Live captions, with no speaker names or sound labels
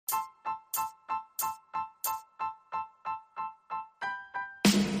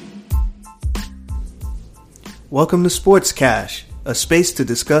Welcome to Sports Cash, a space to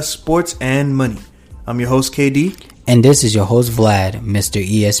discuss sports and money. I'm your host, KD. And this is your host, Vlad, Mr.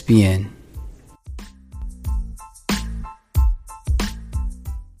 ESPN.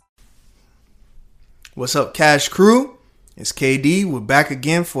 What's up, Cash Crew? It's KD. We're back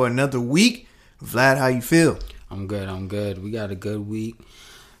again for another week. Vlad, how you feel? I'm good. We got a good week.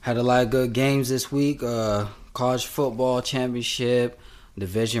 Had a lot of good games this week. College football championship,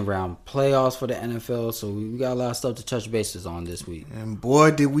 division round playoffs for the NFL. So we got a lot of stuff to touch bases on this week. And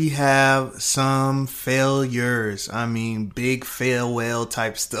boy, did we have some failures. I mean, big farewell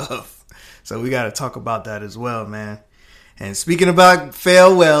type stuff. So we got to talk about that as well, man. And speaking about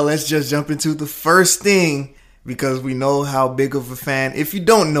farewell, let's just jump into the first thing because we know how big of a fan. If you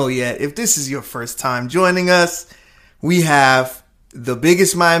don't know yet, if this is your first time joining us, we have the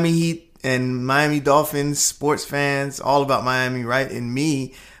biggest Miami Heat and Miami Dolphins sports fans, all about Miami, right? And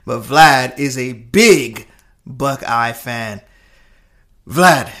me. But Vlad is a big Buckeye fan.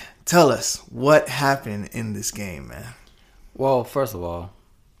 Vlad, tell us what happened in this game, man. Well, first of all,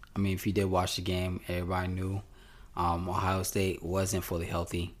 I mean, if you did watch the game, everybody knew Ohio State wasn't fully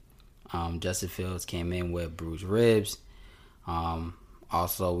healthy. Justin Fields came in with bruised ribs.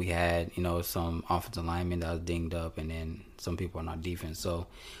 Also, we had, some offensive linemen that was dinged up and then some people on our defense. So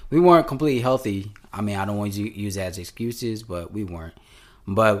we weren't completely healthy. I mean, I don't want to use that as excuses, but we weren't.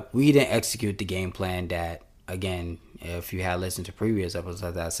 But we didn't execute the game plan that, again, if you had listened to previous episodes,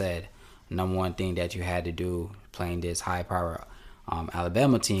 as I said, number one thing that you had to do playing this high-power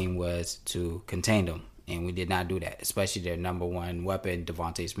Alabama team was to contain them. And we did not do that, especially their number one weapon,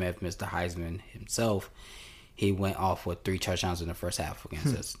 Devontae Smith, Mr. Heisman himself. He went off with 3 touchdowns in the first half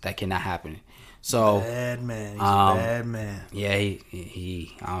against us. That cannot happen. So bad man. He's a bad man. Yeah,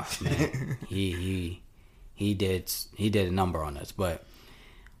 he did a number on us. But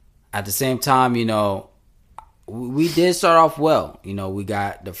at the same time, we did start off well. We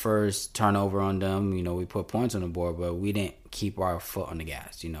got the first turnover on them. We put points on the board, but we didn't keep our foot on the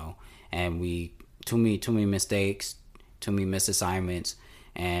gas. And we too many mistakes, too many missed assignments.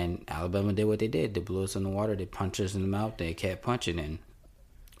 And Alabama did what they did. They blew us in the water. They punched us in the mouth. They kept punching, and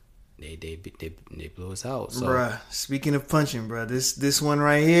they blew us out. So. Bruh, speaking of punching, bruh, this one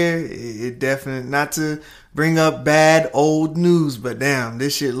right here, it definitely, not to bring up bad old news, but damn,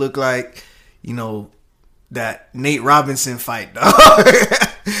 this shit looked like, that Nate Robinson fight, dog.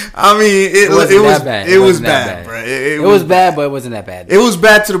 I mean, it was bad, bro. It was bad, but it wasn't that bad. It was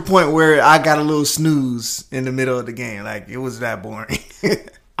bad to the point where I got a little snooze in the middle of the game. Like, it was that boring.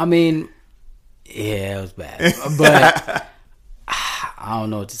 I mean, yeah, it was bad. But I don't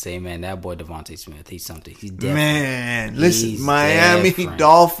know what to say, man. That boy Devontae Smith, he's something. He's different. Man, listen, Miami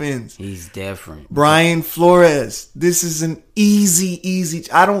Dolphins. He's different. Brian Flores. This is an easy.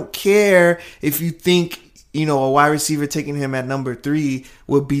 I don't care if you think, a wide receiver taking him at number 3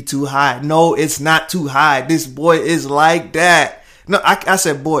 would be too high. No, it's not too high. This boy is like that. No, I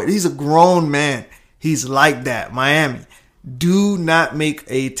said boy. He's a grown man. He's like that. Miami, do not make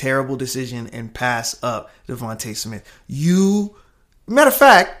a terrible decision and pass up Devontae Smith. Matter of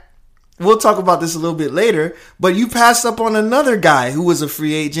fact, we'll talk about this a little bit later, but you passed up on another guy who was a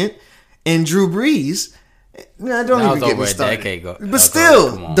free agent in Drew Brees. Don't even get me started. But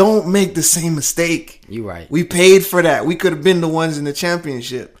still, don't make the same mistake. You're right. We paid for that. We could have been the ones in the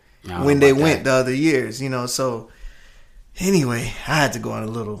championship when they went the other years, So, anyway, I had to go on a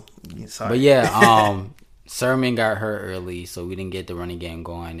little. Sorry. But yeah, Sermon got hurt early, so we didn't get the running game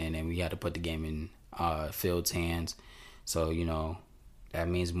going, and then we had to put the game in Fields' hands. So, that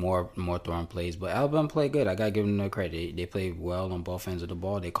means more throwing plays. But Alabama played good. I got to give them no credit. They played well on both ends of the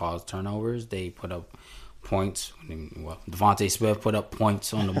ball. They caused turnovers. They put up points. Well, Devontae Smith put up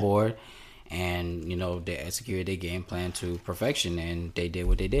points on the board. And, they executed their game plan to perfection. And they did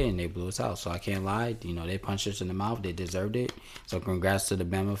what they did, and they blew us out. So I can't lie. They punched us in the mouth. They deserved it. So congrats to the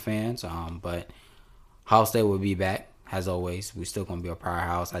Bama fans. But Ohio State will be back. As always, we're still gonna be a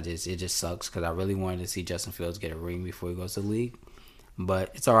powerhouse. It just sucks because I really wanted to see Justin Fields get a ring before he goes to the league,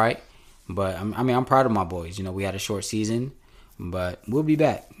 but it's all right. But I'm proud of my boys. We had a short season, but we'll be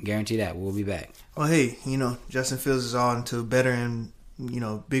back. Guarantee that we'll be back. Well, hey, Justin Fields is on to better and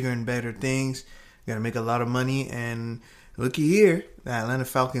bigger and better things. Got to make a lot of money, and looky here, the Atlanta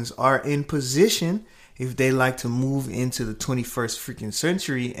Falcons are in position if they like to move into the 21st freaking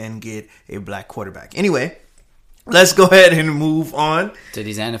century and get a black quarterback. Anyway. Let's go ahead and move on to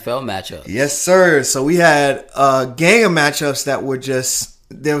these NFL matchups. Yes, sir. So we had a gang of matchups that were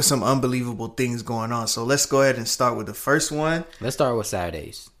there were some unbelievable things going on. So let's go ahead and start with the first one. Let's start with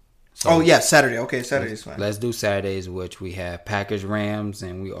Saturdays. So Saturday. Okay, Saturday's fine. Let's do Saturdays, which we had Packers Rams,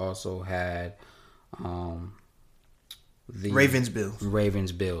 and we also had the Ravens Bills.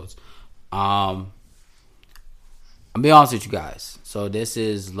 Ravens Bills. I'll be honest with you guys. So this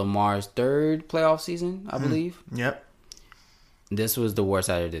is Lamar's third playoff season, I believe. Yep. This was the worst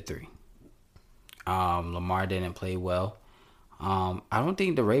out of the three. Lamar didn't play well. I don't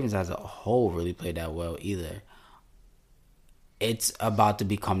think the Ravens as a whole really played that well either. It's about to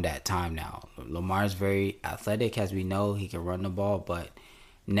become that time now. Lamar's very athletic, as we know. He can run the ball, but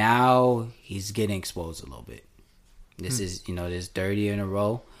now he's getting exposed a little bit. This is, this third year in a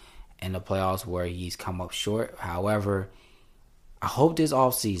row in the playoffs where he's come up short. However, I hope this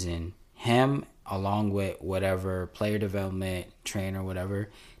offseason, him along with whatever player development, trainer, whatever,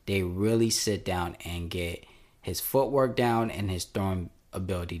 they really sit down and get his footwork down and his throwing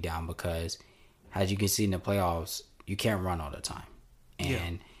ability down, because as you can see in the playoffs, you can't run all the time.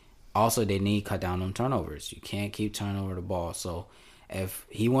 And also they need to cut down on turnovers. You can't keep turning over the ball. So if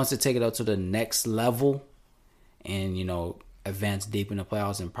he wants to take it up to the next level and, advance deep in the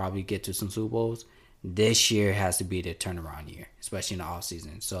playoffs and probably get to some Super Bowls, this year has to be the turnaround year, especially in the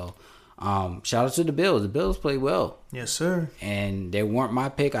offseason. So shout out to the Bills. The Bills played well. Yes, sir. And they weren't my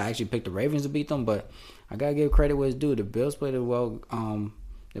pick. I actually picked the Ravens to beat them, but I gotta give credit where it's due. The Bills played a well.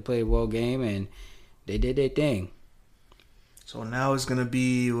 They played a well game and they did their thing. So now it's gonna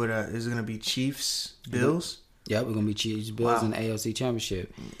be is it gonna be Chiefs Bills? Yeah, we're gonna be Chiefs Bills in the AFC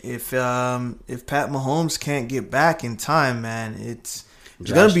Championship. If Pat Mahomes can't get back in time, man, it's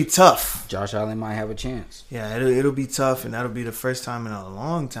gonna be tough. Josh Allen might have a chance. Yeah, it'll be tough, and that'll be the first time in a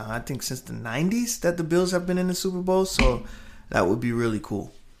long time. I think since the '90s that the Bills have been in the Super Bowl. So that would be really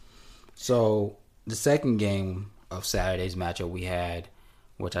cool. So the second game of Saturday's matchup we had,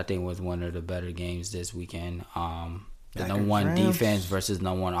 which I think was one of the better games this weekend. The number one defense versus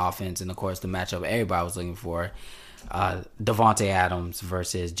number one offense, and of course the matchup everybody was looking for, Davante Adams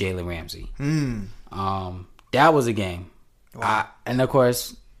versus Jalen Ramsey. That was a game. Wow. And of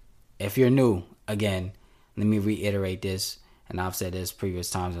course, if you're new, again, let me reiterate this, and I've said this previous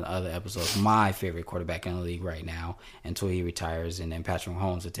times in other episodes, my favorite quarterback in the league right now until he retires and then Patrick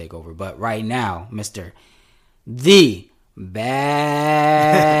Mahomes will take over. But right now, Mr. The Bad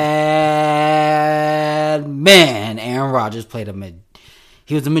Man, Aaron Rodgers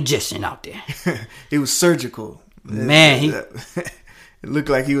he was a magician out there. He was surgical. Man, it looked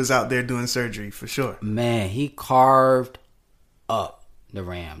like he was out there doing surgery for sure. Man, he carved up the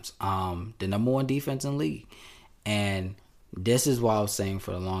Rams, the number one defense in the league. And this is what I was saying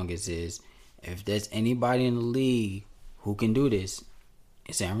for the longest is, if there's anybody in the league who can do this,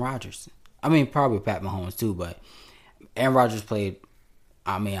 it's Aaron Rodgers. I mean, probably Pat Mahomes too, but Aaron Rodgers played,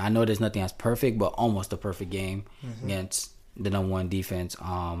 I know there's nothing that's perfect, but almost a perfect game against the number one defense.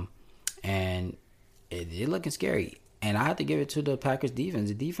 And it looking scary. And I have to give it to the Packers defense.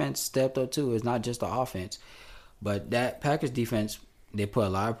 The defense stepped up too. It's not just the offense. But that Packers defense, they put a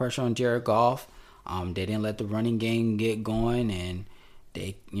lot of pressure on Jared Goff. They didn't let the running game get going, and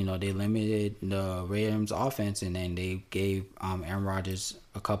they limited the Rams offense, and then they gave Aaron Rodgers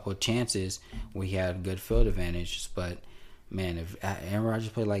a couple of chances where he had good field advantage. But man, if Aaron Rodgers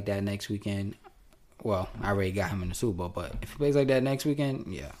played like that next weekend, well, I already got him in the Super Bowl, but if he plays like that next weekend,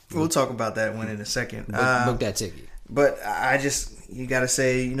 yeah. We'll talk about that one in a second. Book that ticket. But you got to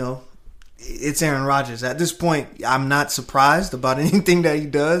say, it's Aaron Rodgers. At this point, I'm not surprised about anything that he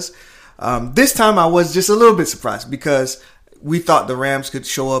does. This time I was just a little bit surprised because we thought the Rams could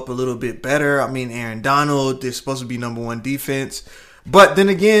show up a little bit better. Aaron Donald, they're supposed to be number one defense. But then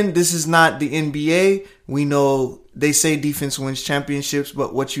again, this is not the NBA. We know they say defense wins championships,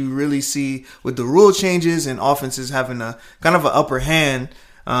 but what you really see with the rule changes and offenses having a kind of an upper hand,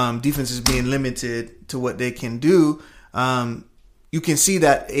 defenses being limited to what they can do, you can see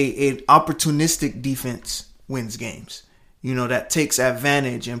that an opportunistic defense wins games. That takes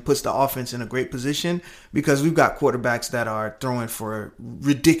advantage and puts the offense in a great position because we've got quarterbacks that are throwing for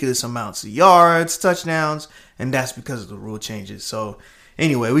ridiculous amounts of yards, touchdowns, and that's because of the rule changes. So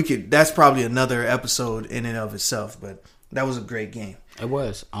anyway, that's probably another episode in and of itself, but that was a great game. It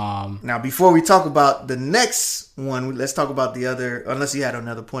was. Now, before we talk about the next one, let's talk about the other, unless you had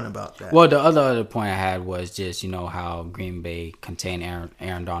another point about that. Well, the other point I had was just, how Green Bay contained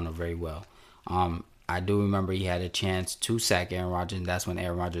Aaron Donald very well. I do remember he had a chance to sack Aaron Rodgers, and that's when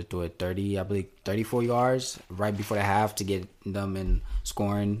Aaron Rodgers threw it 34 yards right before the half to get them in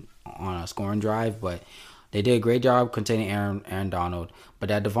scoring on a scoring drive. But they did a great job containing Aaron Donald. But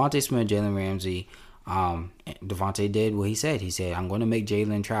that Devontae Smith, Jalen Ramsey, Devontae did what he said. He said, I'm going to make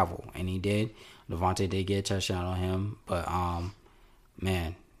Jalen travel. And he did. Devontae did get a touchdown on him. But,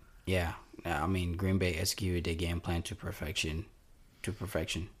 man, yeah. Green Bay executed their game plan to perfection. to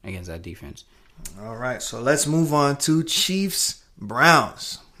perfection against that defense. All right, so let's move on to Chiefs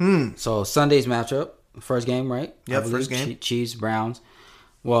Browns. So Sunday's matchup, first game, right? Yep, first game. Chiefs Browns.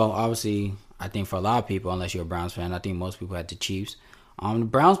 Well, obviously, I think for a lot of people, unless you're a Browns fan, I think most people had the Chiefs. The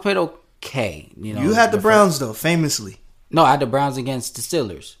Browns played okay. You had the Browns though, famously. No, I had the Browns against the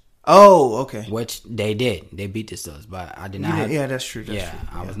Steelers. Oh, okay. Which they did. They beat the Steelers, but I did not. Yeah, that's true.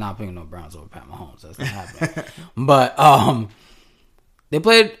 I was not picking no Browns over Pat Mahomes. That's not happening. But they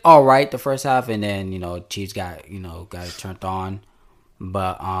played all right the first half, and then Chiefs got it turned on.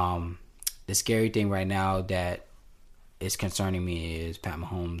 But the scary thing right now that is concerning me is Pat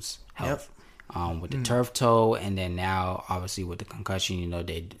Mahomes' health. Yep. With the turf toe, and then now obviously with the concussion,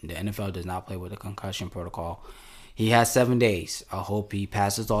 the NFL does not play with the concussion protocol. He has 7 days. I hope he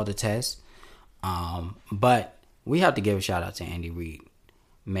passes all the tests. But we have to give a shout out to Andy Reid.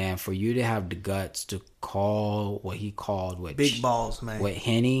 Man, for you to have the guts to call what he called with big balls, man.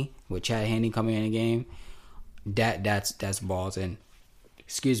 With Chad Henne coming in the game, that's balls. And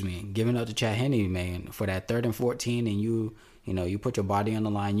giving up to Chad Henne, man, for that 3rd and 14, and you put your body on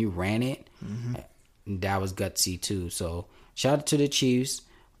the line, you ran it. Mm-hmm. That was gutsy too. So shout out to the Chiefs.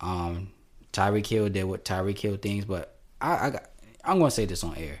 Tyreek Hill did what Tyreek Hill things, but I'm going to say this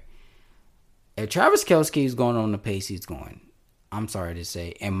on air. If Travis Kelce is going on the pace he's going, I'm sorry to say,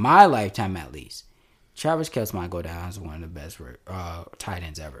 in my lifetime at least, Travis Kelce might go down as one of the best tight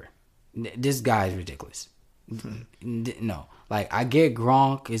ends ever. This guy is ridiculous. Mm-hmm. No. I get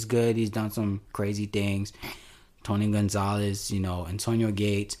Gronk is good. He's done some crazy things. Tony Gonzalez, Antonio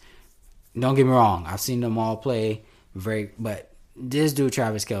Gates. Don't get me wrong. I've seen them all play but this dude,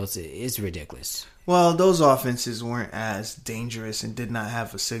 Travis Kelce, is ridiculous. Well, those offenses weren't as dangerous and did not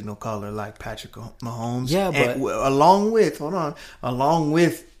have a signal caller like Patrick Mahomes. Yeah, but along with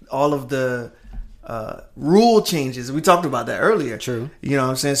all of the rule changes, we talked about that earlier. True. You know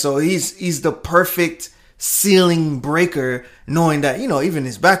what I'm saying? So he's the perfect ceiling breaker, knowing that even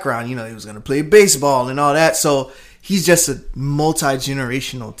his background, he was going to play baseball and all that. So he's just a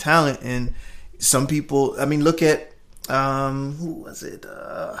multi-generational talent, and some people. I mean, look at. Who was it?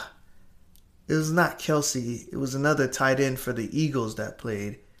 It was not Kelce. It was another tight end for the Eagles that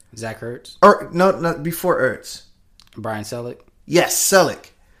played. Zach Ertz? Not before Ertz. Brian Selleck? Yes, Selleck.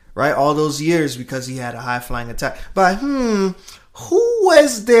 Right? All those years because he had a high-flying attack. But, who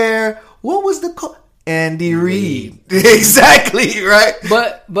was there? What was the call? Andy Reid. Exactly, right?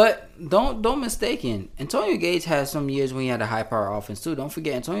 But don't mistaken. Antonio Gates had some years when he had a high power offense too. Don't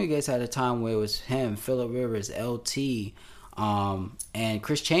forget, Antonio Gates had a time where it was him, Phillip Rivers, LT, and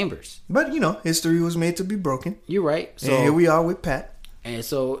Chris Chambers. But history was made to be broken. You're right. So and here we are with Pat. And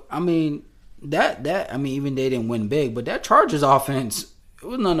so even they didn't win big, but that Chargers offense, it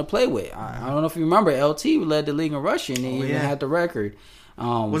was nothing to play with. I don't know if you remember, LT led the league in rushing and he even had the record.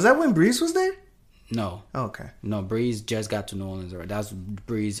 Was that when Breeze was there? No. Okay. No, Breeze just got to New Orleans. That's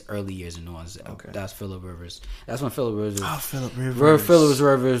Breeze early years in New Orleans. Okay. That's Phillip Rivers. That's when Phillip Rivers. Phillip Rivers. Phillip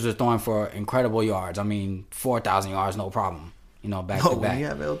Rivers was throwing for incredible yards. 4,000 yards, no problem. Back to back. You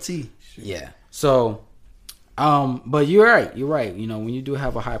have LT. Sure. Yeah. So, but you're right. You're right. When you do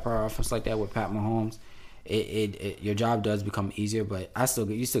have a high power offense like that with Pat Mahomes, your job does become easier. But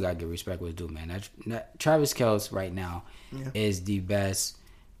you still gotta give respect what it's due, man. That Travis Kelce right now is the best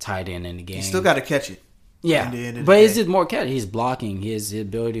tight end in the game. You still got to catch it. Yeah, but it's just more catch. He's blocking. His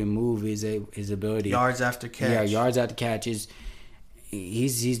ability to move. His ability yards after catch. Yeah, yards after catches.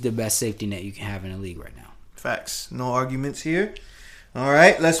 He's the best safety net you can have in the league right now. Facts. No arguments here. All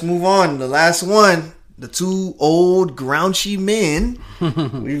right, let's move on. The last one. The two old grouchy men.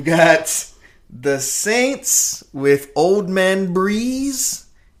 We've got the Saints with Old Man Breeze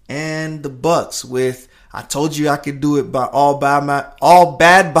and the Bucks with I told you I could do it all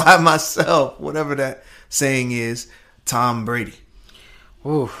bad by myself, whatever that saying is, Tom Brady.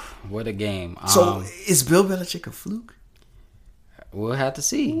 Ooh, what a game. So is Bill Belichick a fluke? We'll have to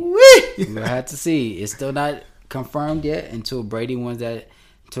see. We'll have to see. It's still not confirmed yet until Brady wins that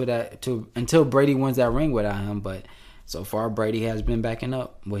ring without him, but so far Brady has been backing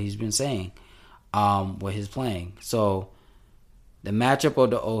up what he's been saying with his playing. So the matchup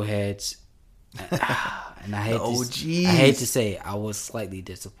of the old heads, and I hate to say it, I was slightly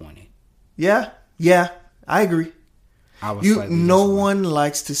disappointed. Yeah, I agree. No one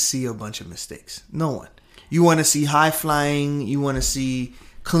likes to see a bunch of mistakes. No one. You want to see high flying. You want to see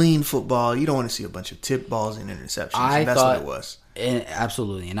clean football. You don't want to see a bunch of tip balls and interceptions. That's what it was.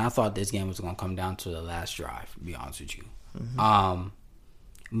 Absolutely, and I thought this game was going to come down to the last drive. To be honest with you,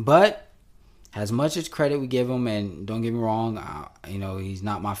 but as much as credit we give him, and don't get me wrong, he's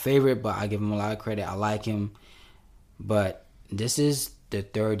not my favorite, but I give him a lot of credit. I like him, but this is the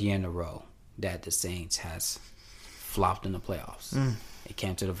third year in a row that the Saints has flopped in the playoffs. It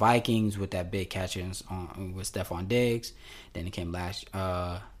came to the Vikings with that big catch with Stephon Diggs. Then it came last.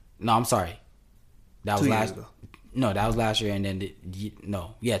 No, I'm sorry. That was 2 years last. ago. No, that was last year, and then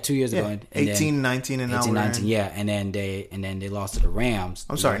 2 years ago. And 18, then, 19, and now 18, we're 19, in, yeah, and then they lost to the Rams.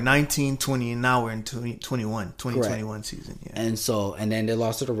 I'm sorry, 19, 20, and now we're in 2021 Correct. season. Yeah. And then they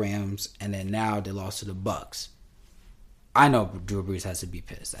lost to the Rams, and then now they lost to the Bucks. I know Drew Brees has to be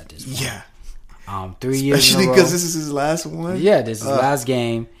pissed at this point. Yeah. 3 years Especially in a row. because this is his last one. Yeah, this is his last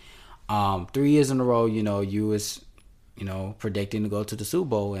game. 3 years in a row, you was, predicting to go to the Super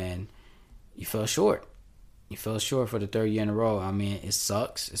Bowl, and you fell short. You fell short for the third year in a row. I mean, it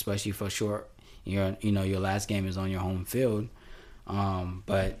sucks, especially you fell short. Your last game is on your home field.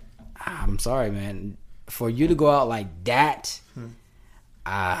 But I'm sorry, man. For you to go out like that,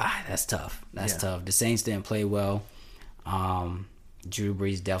 that's tough. That's tough. The Saints didn't play well. Drew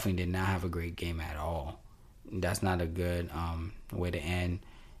Brees definitely did not have a great game at all. That's not a good way to end,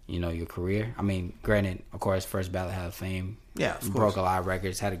 your career. I mean, granted, of course, first ballot Hall of Fame. Yeah, of course. Broke a lot of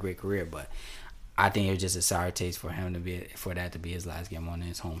records, had a great career, but I think it was just a sour taste for him for that to be his last game on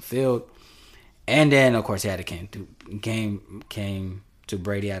his home field. And then, of course, he had to came to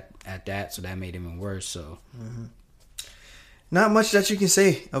Brady at that, so that made him even worse. So, Not much that you can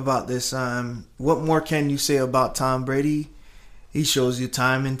say about this. What more can you say about Tom Brady? He shows you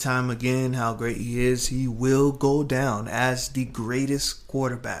time and time again how great he is. He will go down as the greatest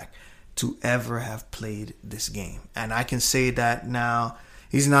quarterback to ever have played this game. And I can say that now.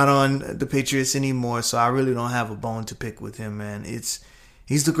 He's not on the Patriots anymore, so I really don't have a bone to pick with him, man.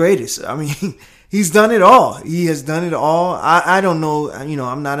 He's the greatest. I mean, he's done it all. He has done it all. I don't know.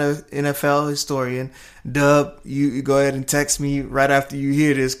 I'm not an NFL historian. Dub, you go ahead and text me right after you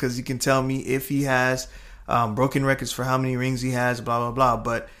hear this because you can tell me if he has broken records for how many rings he has, blah, blah, blah.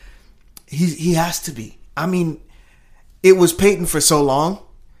 But he has to be. I mean, it was Peyton for so long.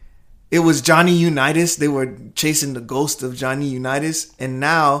 It was Johnny Unitas. They were chasing the ghost of Johnny Unitas. And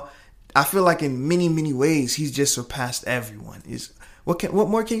now, I feel like in many, many ways, he's just surpassed everyone. What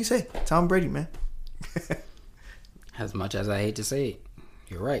more can you say? Tom Brady, man. as much as I hate to say it,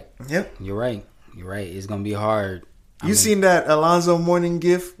 you're right. Yep. You're right. It's going to be hard. You seen that Alonzo Mourning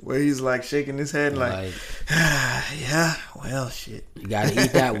gif where he's like shaking his head like yeah, well, shit. You got to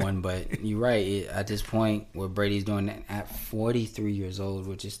eat that one, but you're right. At this point, what Brady's doing at 43 years old,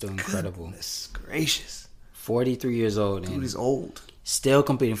 which is still incredible. Goodness gracious. 43 years old. Dude and is old. Still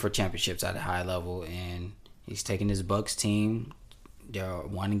competing for championships at a high level, and he's taking his Bucks team. They're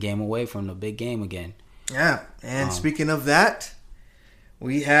one game away from the big game again. Yeah, and speaking of that,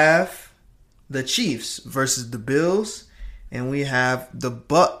 we have the Chiefs versus the Bills, and we have the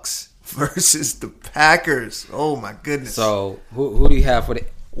Bucks versus the Packers. Oh my goodness! So who do you have for the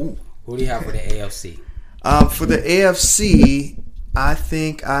AFC? For the AFC, I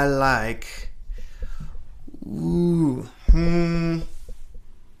think I like.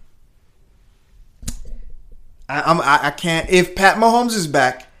 I can't. If Pat Mahomes is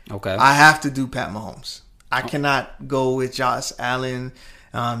back, okay, I have to do Pat Mahomes. I cannot go with Josh Allen.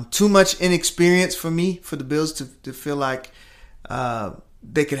 Too much inexperience for me, for the Bills to feel like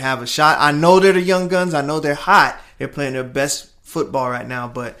they could have a shot. I know they're the young guns. I know they're hot. They're playing their best football right now.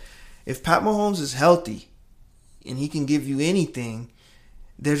 But if Pat Mahomes is healthy and he can give you anything,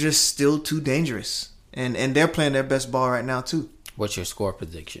 they're just still too dangerous. And they're playing their best ball right now, too. What's your score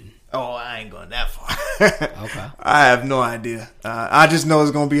prediction? Oh, I ain't going that far. Okay. I have no idea. I just know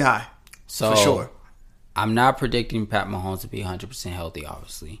it's going to be high. So, for sure. I'm not predicting Pat Mahomes to be 100% healthy,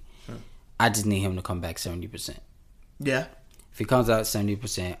 obviously. I just need him to come back 70%. Yeah. If he comes out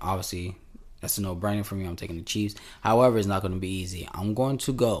 70%, obviously, that's a no-brainer for me. I'm taking the Chiefs. However, it's not going to be easy. I'm going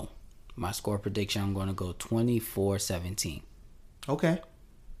to go, my score prediction, I'm going to go 24-17. Okay.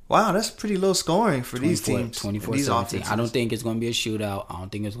 Wow, that's pretty low scoring for these teams. 24-17. I don't think it's going to be a shootout. I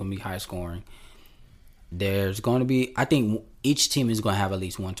don't think it's going to be high scoring. There's going to be, I think each team is going to have at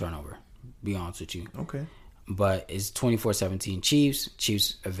least one turnover, be honest with you. Okay. But it's 24-17 Chiefs.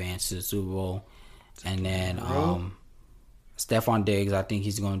 Chiefs advance to the Super Bowl. And then Stephon Diggs, I think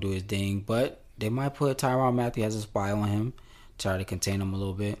he's going to do his thing. But they might put Tyrann Mathieu as a spy on him, try to contain him a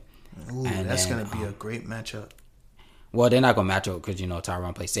little bit. Ooh, and that's going to be a great matchup. Well, they're not going to match up because,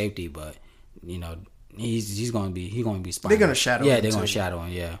 Tyrann plays safety. But, he's going to be spying. They're going to shadow him. Yeah, they're going to shadow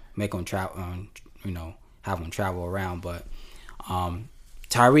him, yeah. Make him travel, have him travel around. But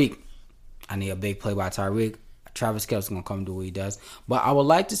Tyreek, I need a big play by Tyreek. Travis Kelce's going to come do what he does. But I would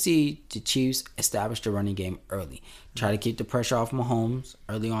like to see the Chiefs establish the running game early. Try to keep the pressure off Mahomes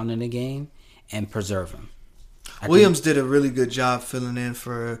early on in the game and preserve him. Williams did a really good job filling in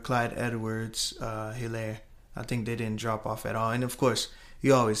for Clyde Edwards-Hilaire. I think they didn't drop off at all. And, of course,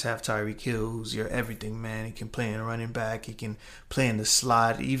 you always have Tyreek Hill, who's your everything man. He can play in running back. He can play in the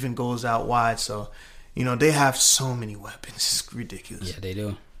slot. He even goes out wide. So, they have so many weapons. It's ridiculous. Yeah, they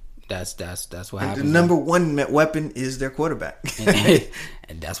do. That's what happens. The number one weapon is their quarterback.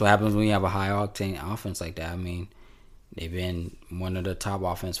 And that's what happens when you have a high-octane offense like that. I mean, they've been one of the top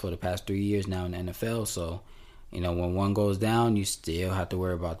offense for the past 3 years now in the NFL. So, when one goes down, you still have to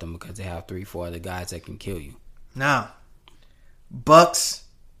worry about them because they have 3-4 other guys that can kill you. Now, Bucks,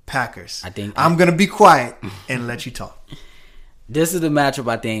 Packers. I'm going to be quiet and let you talk. This is the matchup,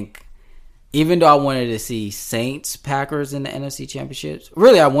 I think. Even though I wanted to see Saints, Packers in the NFC Championships,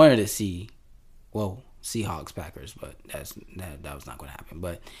 really I wanted to see, Seahawks, Packers, but that was not going to happen.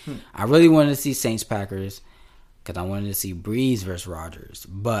 But I really wanted to see Saints, Packers because I wanted to see Breeze versus Rodgers.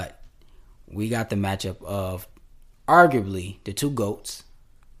 But we got the matchup of arguably the two GOATs,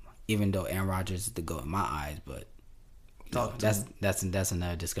 even though Aaron Rodgers is the GOAT in my eyes, but that's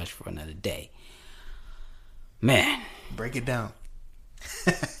another discussion for another day. Man. Break it down.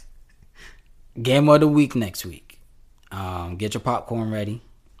 Game of the week next week. Get your popcorn ready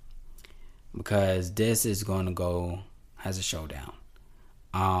because this is going to go as a showdown.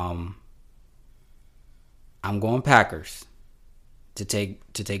 I'm going Packers to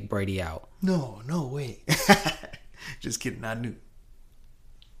take Brady out. No way. Just kidding. I knew.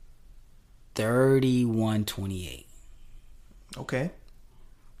 31-28. Okay.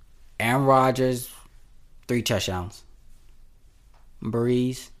 Aaron Rodgers, 3 touchdowns.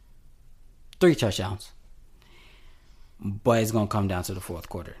 Breeze, 3 touchdowns. But it's going to come down to the fourth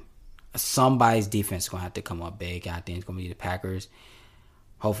quarter. Somebody's defense is going to have to come up big. I think it's going to be the Packers.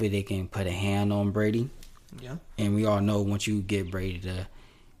 Hopefully they can put a hand on Brady. Yeah. And we all know once you get Brady to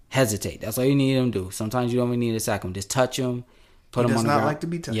hesitate, that's all you need him to do. Sometimes you don't even need to sack him. Just touch him. Put him on the ground. He does not like to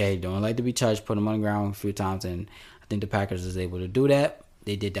be touched. Yeah, he don't like to be touched. Put him on the ground a few times. And I think the Packers is able to do that.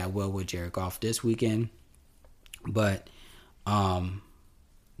 They did that well with Jared Goff this weekend. But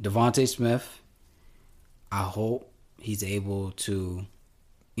Devontae Smith, I hope he's able to,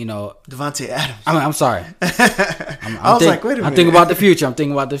 Devontae Adams. I'm sorry. I was like, wait a minute. I'm thinking about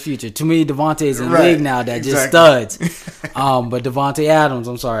the future. Too many Devontaes in the league now that just studs. But Devontae Adams,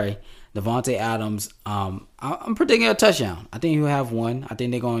 I'm sorry. Devontae Adams, I'm predicting a touchdown. I think he'll have one. I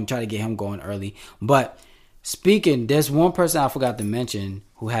think they're going to try to get him going early. But there's one person I forgot to mention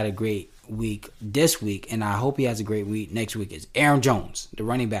who had a great week this week, and I hope he has a great week next week, is Aaron Jones, the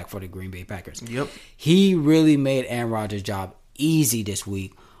running back for the Green Bay Packers. Yep. He really made Aaron Rodgers' job easy this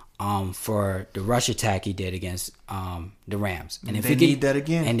week for the rush attack he did against the Rams. And if they need that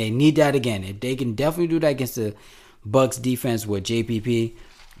again. And they need that again. If they can definitely do that against the Bucks defense with JPP,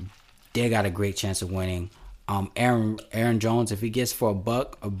 they got a great chance of winning. Aaron Jones, if he gets for a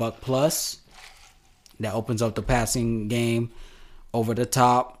buck plus, that opens up the passing game over the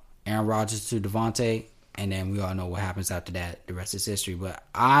top. Aaron Rodgers to Devontae, and then we all know what happens after that. The rest is history. But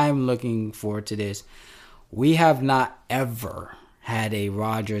I'm looking forward to this. We have not ever had a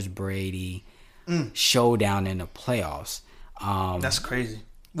Rodgers-Brady showdown in the playoffs. That's crazy.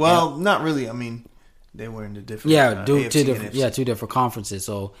 Well, not really. I mean, they were in the different two different conferences.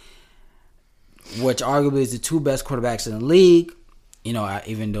 So, which arguably is the two best quarterbacks in the league.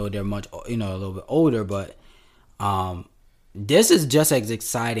 Even though they're much, a little bit older, but this is just as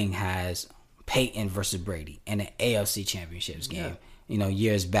exciting as Peyton versus Brady in an AFC Championships game.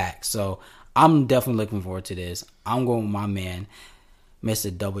 Years back. So I'm definitely looking forward to this. I'm going with my man,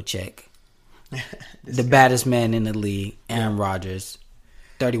 Mr. Double Check, the baddest man in the league, Aaron Rodgers,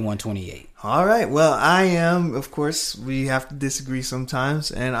 31-28. All right. Well, I am. Of course, we have to disagree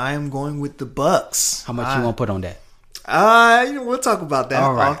sometimes, and I am going with the Bucks. How much you want to put on that? We'll talk about that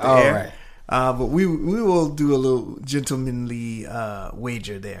off the air. Right. But we will do a little gentlemanly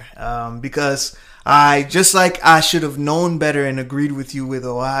wager there because I should have known better and agreed with you with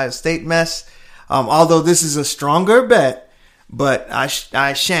Ohio State mess. Although this is a stronger bet, but I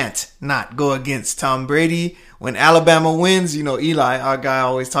shan't not go against Tom Brady when Alabama wins. Eli, our guy,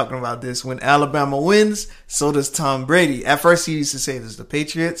 always talking about this. When Alabama wins, so does Tom Brady. At first, he used to say it was the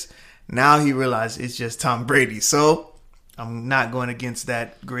Patriots. Now he realized it's just Tom Brady. So I'm not going against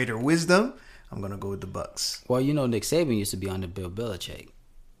that greater wisdom. I'm going to go with the Bucks. Well, Nick Saban used to be under Bill Belichick.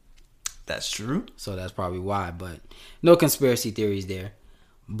 That's true. So that's probably why. But no conspiracy theories there.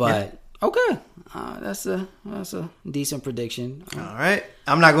 But okay, that's a decent prediction. All right,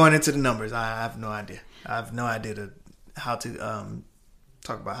 I'm not going into the numbers. I have no idea. I have no idea how to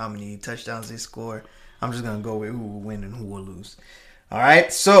talk about how many touchdowns they score. I'm just going to go with who will win and who will lose. All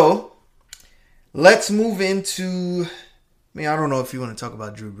right, so Let's move into. I mean, I don't know if you want to talk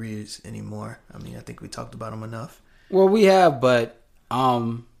about Drew Brees anymore. I mean, I think we talked about him enough. Well, we have, but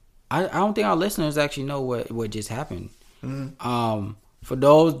I don't think our listeners actually know what just happened. Mm-hmm. For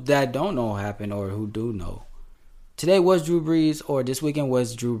those that don't know what happened or who do know, today was Drew Brees, or this weekend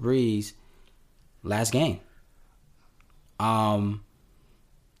was Drew Brees' last game.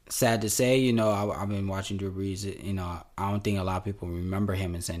 Sad to say, you know, I've been watching Drew Brees. You know, I don't think a lot of people remember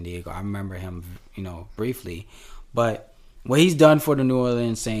him in San Diego. I remember him, you know, briefly, but what he's done for the New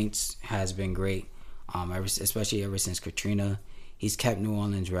Orleans Saints has been great. Especially ever since Katrina, he's kept New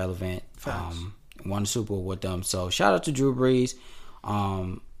Orleans relevant. Won the Super Bowl with them. So shout out to Drew Brees,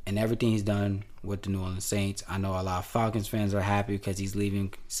 and everything he's done with the New Orleans Saints. I know a lot of Falcons fans are happy because he's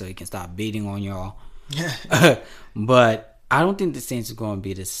leaving, so he can stop beating on y'all. But I don't think the Saints are going to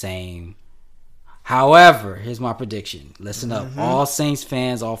be the same. However, here's my prediction. Listen up, all Saints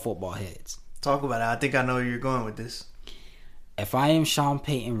fans, all football heads. Talk about it. I think I know where you're going with this. If I am Sean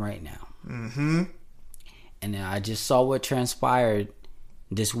Payton right now, and I just saw what transpired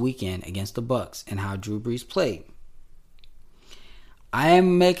this weekend against the Bucs and how Drew Brees played, I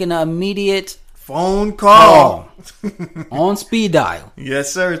am making an immediate phone call on speed dial.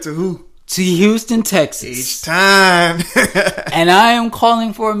 Yes, sir. To who? To Houston, Texas. Each time. And I am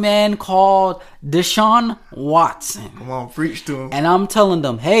calling for a man called Deshaun Watson. Come on, preach to him. And I'm telling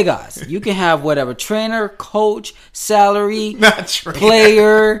them, hey guys, you can have whatever trainer, coach, salary,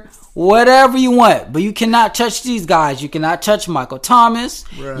 player, whatever you want, but you cannot touch these guys. You cannot touch Michael Thomas.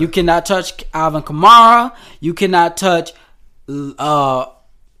 Bruh. You cannot touch Alvin Kamara. You cannot touch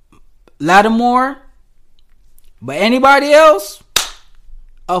Lattimore. But anybody else,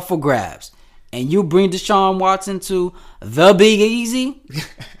 up for grabs. And you bring Deshaun Watson to the Big Easy,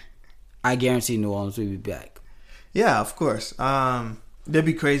 I guarantee New Orleans will be back. Yeah, of course. It'd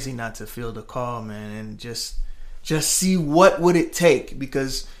be crazy not to field a call, man, and just see what would it take.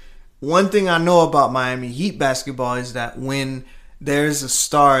 Because one thing I know about Miami Heat basketball is that when there's a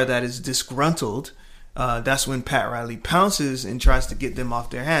star that is disgruntled, that's when Pat Riley pounces and tries to get them off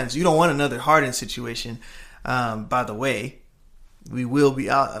their hands. You don't want another Harden situation, by the way. We will be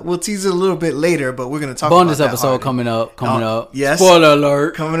out. We'll tease it a little bit later, but we're going to talk bonus about that episode coming up. Yes. Spoiler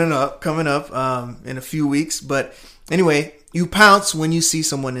alert. Coming up in a few weeks. But anyway, you pounce when you see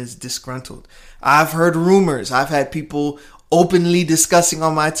someone is disgruntled. I've heard rumors. I've had people openly discussing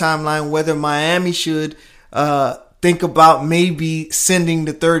on my timeline whether Miami should think about maybe sending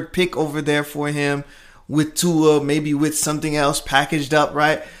the third pick over there for him with Tua, maybe with something else packaged up,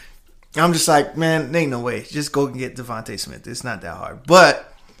 right? I'm just like, man, there ain't no way. Just go and get Devontae Smith. It's not that hard.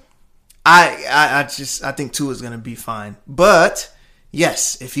 But I think Tua is going to be fine. But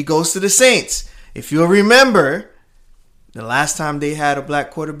yes, if he goes to the Saints, if you'll remember, the last time they had a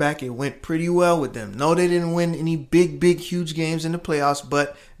black quarterback, it went pretty well with them. No, they didn't win any big, huge games in the playoffs,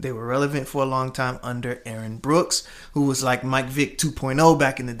 but they were relevant for a long time under Aaron Brooks, who was like Mike Vick 2.0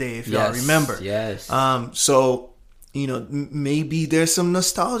 back in the day, if y'all remember. Yes. So, you know, maybe there's some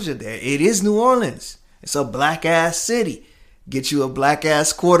nostalgia there. It is New Orleans. It's a black-ass city. Get you a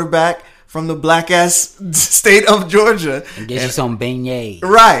black-ass quarterback from the black-ass state of Georgia. And get you some beignets.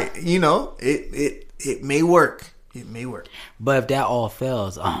 Right. You know, it may work. It may work. But if that all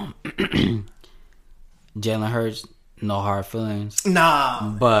fails, Jalen Hurts, no hard feelings. Nah.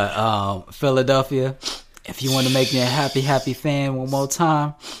 But Philadelphia, if you want to make me a happy fan one more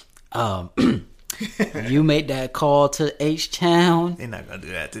time, you make that call to H-Town. They're not going to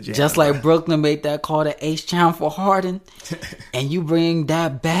do that to Jalen. Just like Brooklyn made that call to H-Town for Harden. And you bring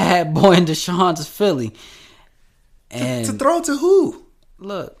that bad boy in Deshaun to Philly. And to throw to who?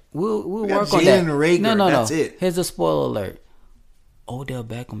 Look, we'll work Jalen on that. Reagor, No. That's it. Here's a spoiler alert. Odell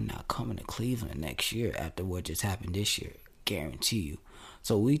Beckham not coming to Cleveland next year after what just happened this year. Guarantee you.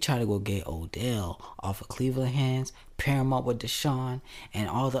 So we try to go get Odell off of Cleveland hands, pair him up with Deshaun and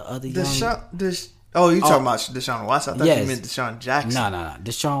all the other you talking about Deshaun Watson? I thought you meant Deshaun Jackson. No.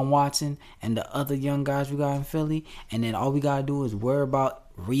 Deshaun Watson and the other young guys we got in Philly. And then all we got to do is worry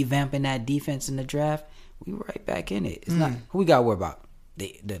about revamping that defense in the draft. We right back in it. It's not who we got to worry about.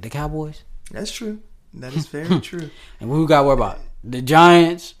 The Cowboys? That's true. That is very true. And who we got to worry about? The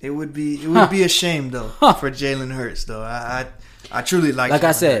Giants? It would be a shame though for Jalen Hurts though. I truly like Jalen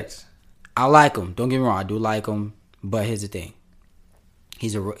I said, Hurts. I like him. Don't get me wrong. I do like him. But here's the thing.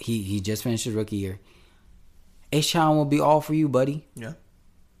 He just finished his rookie year. H-Town will be all for you, buddy. Yeah.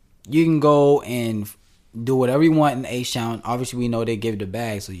 You can go and do whatever you want in H-Town. Obviously, we know they give the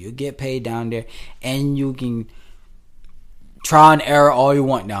bag, so you get paid down there, and you can try and error all you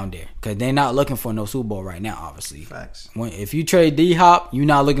want down there because they're not looking for no Super Bowl right now, obviously. Facts. If you trade D-Hop, you're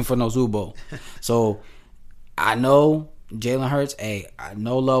not looking for no Super Bowl. So I know Jalen Hurts,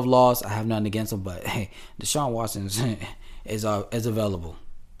 no love lost. I have nothing against him, but hey, Deshaun Watson is available.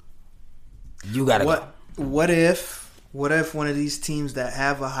 You gotta go. What if one of these teams that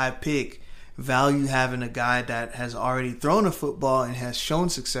have a high pick value having a guy that has already thrown a football and has shown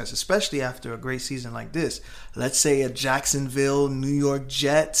success, especially after a great season like this? Let's say a Jacksonville, New York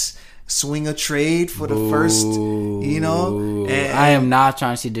Jets swing a trade for the first, And I am not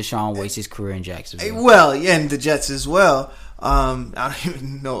trying to see Deshaun waste his career in Jacksonville. Well, yeah, and the Jets as well. I don't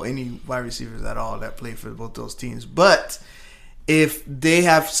even know any wide receivers at all that play for both those teams. But if they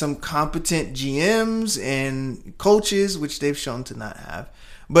have some competent GMs and coaches, which they've shown to not have,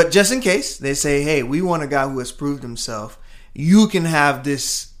 but just in case, they say, hey, we want a guy who has proved himself. You can have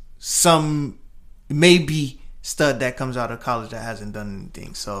this some maybe stud that comes out of college that hasn't done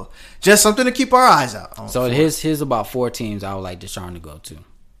anything. So just something to keep our eyes out on. So here's about 4 teams I would like Deshaun to go to.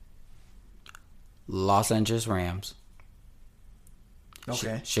 Los Angeles Rams.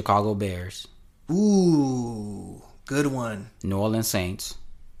 Okay. Chicago Bears. Ooh, good one. New Orleans Saints.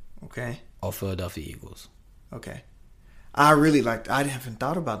 Okay. Or Philadelphia Eagles. Okay. I haven't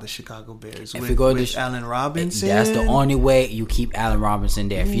thought about the Chicago Bears if you go with Allen Robinson. That's the only way you keep Allen Robinson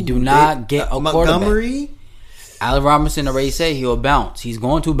there. If you do not get a Montgomery, quarterback. Allen Robinson already said he'll bounce. He's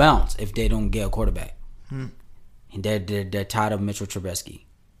going to bounce if they don't get a quarterback. And they're tired of Mitchell Trubisky.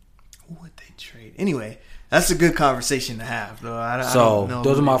 Who would they trade? Anyway, that's a good conversation to have, though. I So don't know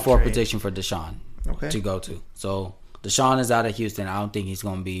those are my 4 trade. predictions for Deshaun to go to. So Deshaun is out of Houston. I don't think he's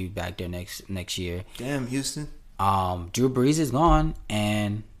going to be back there next year. Damn, Houston. Drew Brees is gone,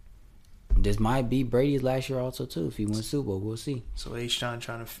 and this might be Brady's last year also too. If he wins Super Bowl, we'll see. So H-John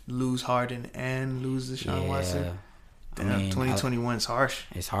trying to lose Harden and lose Deshaun Watson. Damn, 2021 is harsh.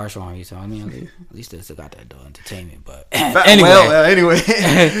 It's harsh on you, so I mean, at least they still got that entertainment. But anyway,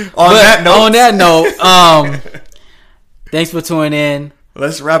 on that note, thanks for tuning in.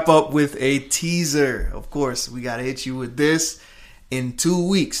 Let's wrap up with a teaser. Of course, we got to hit you with this. In 2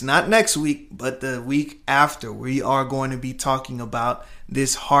 weeks, not next week, but the week after, we are going to be talking about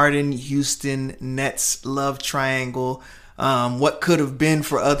this Harden-Houston Nets love triangle. What could have been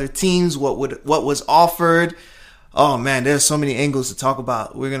for other teams? What was offered? Oh man, there's so many angles to talk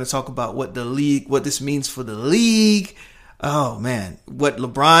about. We're going to talk about what this means for the league. Oh man, what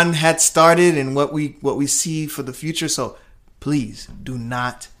LeBron had started and what we see for the future. So please do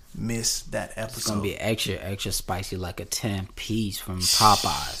not miss that episode. It's gonna be extra spicy, like a 10-piece from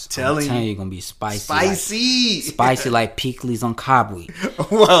Popeyes. Telling you, you're gonna be spicy like Peakley's on Cobweek.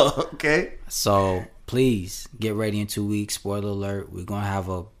 Well, okay. So please get ready in 2 weeks. Spoiler alert: we're gonna have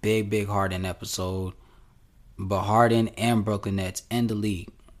a big Harden episode, but Harden and Brooklyn Nets in the league.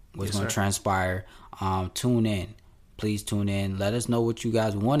 What's gonna transpire? Tune in. Please tune in. Let us know what you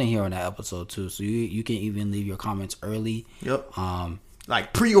guys want to hear on that episode too. So you can even leave your comments early. Yep.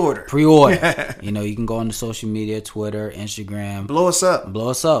 Like pre-order. You can go on the social media, Twitter, Instagram. Blow us up.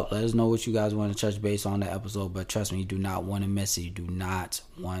 Let us know what you guys want to touch base on the episode. But trust me, you do not want to miss it. You do not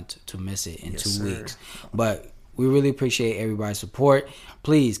want to miss it in 2 weeks. But we really appreciate everybody's support.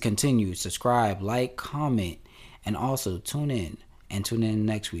 Please continue, subscribe, like, comment, and also tune in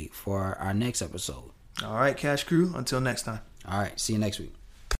next week for our next episode. All right, Cash Crew. Until next time. All right. See you next week.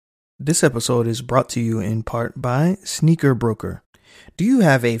 This episode is brought to you in part by Sneaker Broker. Do you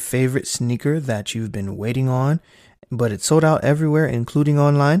have a favorite sneaker that you've been waiting on, but it's sold out everywhere, including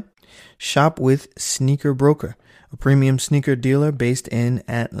online? Shop with Sneaker Broker, a premium sneaker dealer based in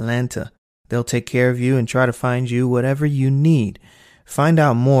Atlanta. They'll take care of you and try to find you whatever you need. Find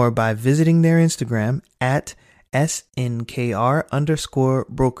out more by visiting their Instagram at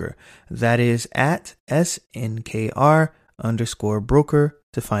SNKR_broker. That is at SNKR_broker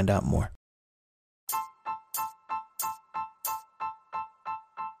to find out more.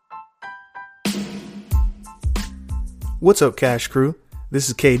 What's up, Cash Crew? This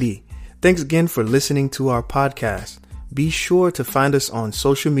is KD. Thanks again for listening to our podcast. Be sure to find us on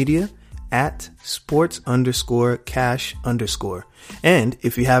social media at sports_cash_. And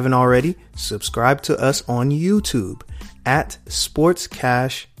if you haven't already, subscribe to us on YouTube at Sports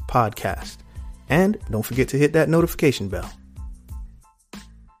Cash Podcast. And don't forget to hit that notification bell.